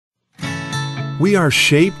We are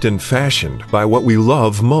shaped and fashioned by what we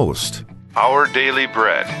love most. Our Daily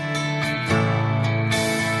Bread.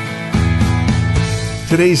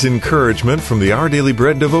 Today's encouragement from the Our Daily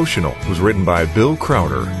Bread devotional was written by Bill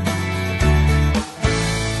Crowder.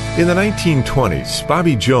 In the 1920s,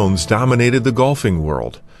 Bobby Jones dominated the golfing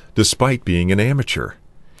world, despite being an amateur.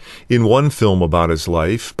 In one film about his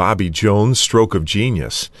life, Bobby Jones' Stroke of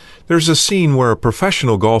Genius, there's a scene where a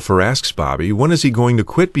professional golfer asks Bobby when is he going to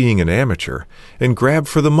quit being an amateur and grab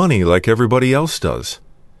for the money like everybody else does.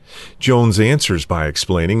 Jones answers by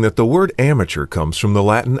explaining that the word amateur comes from the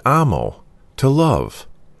Latin amo, to love.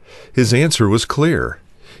 His answer was clear.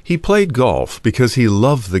 He played golf because he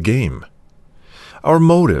loved the game. Our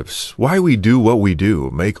motives, why we do what we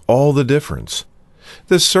do, make all the difference.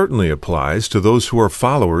 This certainly applies to those who are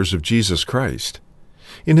followers of Jesus Christ.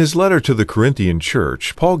 In his letter to the Corinthian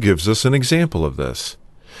church, Paul gives us an example of this.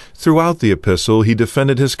 Throughout the epistle, he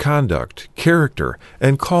defended his conduct, character,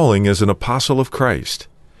 and calling as an apostle of Christ.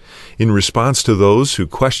 In response to those who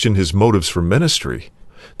questioned his motives for ministry,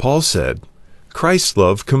 Paul said, "Christ's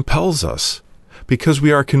love compels us, because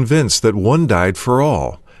we are convinced that one died for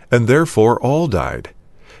all, and therefore all died.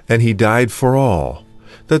 And he died for all,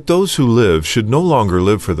 that those who live should no longer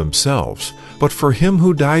live for themselves, but for him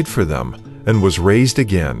who died for them and was raised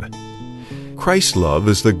again." Christ's love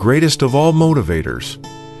is the greatest of all motivators.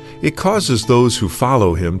 It causes those who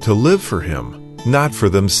follow him to live for him, not for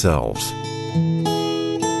themselves.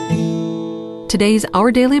 Today's Our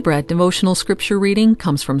Daily Bread devotional scripture reading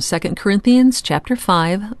comes from 2 Corinthians chapter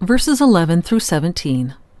 5, verses 11 through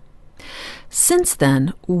 17. Since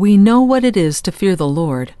then, we know what it is to fear the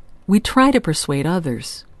Lord. We try to persuade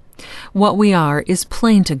others. What we are is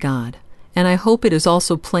plain to God, and I hope it is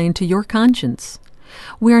also plain to your conscience.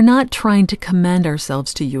 We are not trying to commend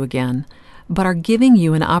ourselves to you again, but are giving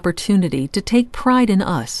you an opportunity to take pride in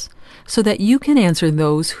us, so that you can answer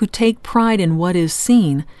those who take pride in what is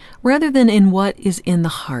seen rather than in what is in the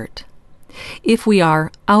heart. If we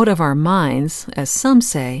are out of our minds, as some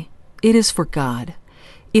say, it is for God.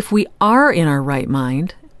 If we are in our right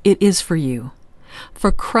mind, it is for you.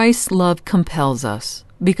 For Christ's love compels us,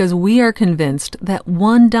 because we are convinced that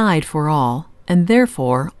one died for all, and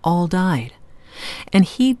therefore all died. And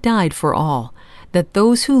he died for all, that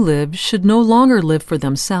those who live should no longer live for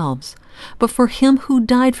themselves, but for him who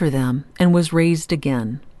died for them and was raised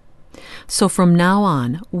again. So from now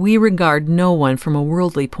on, we regard no one from a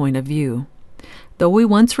worldly point of view. Though we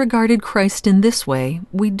once regarded Christ in this way,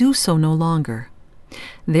 we do so no longer.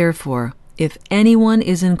 Therefore, if anyone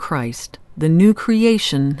is in Christ, the new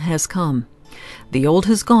creation has come. The old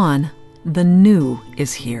has gone, the new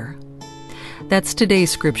is here. That's today's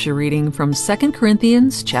scripture reading from 2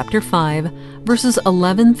 Corinthians chapter 5, verses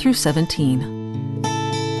 11 through 17.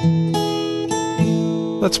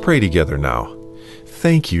 Let's pray together now.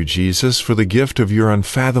 Thank you, Jesus, for the gift of your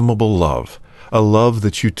unfathomable love, a love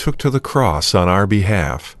that you took to the cross on our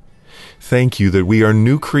behalf. Thank you that we are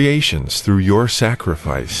new creations through your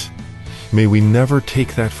sacrifice. May we never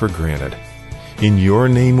take that for granted. In your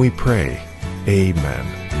name we pray. Amen.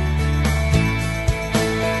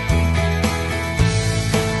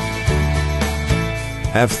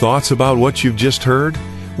 Have thoughts about what you've just heard?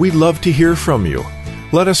 We'd love to hear from you.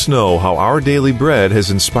 Let us know how Our Daily Bread has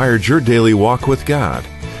inspired your daily walk with God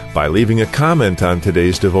by leaving a comment on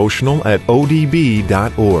today's devotional at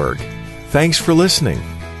odb.org. Thanks for listening.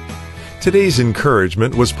 Today's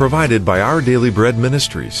encouragement was provided by Our Daily Bread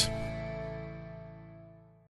Ministries.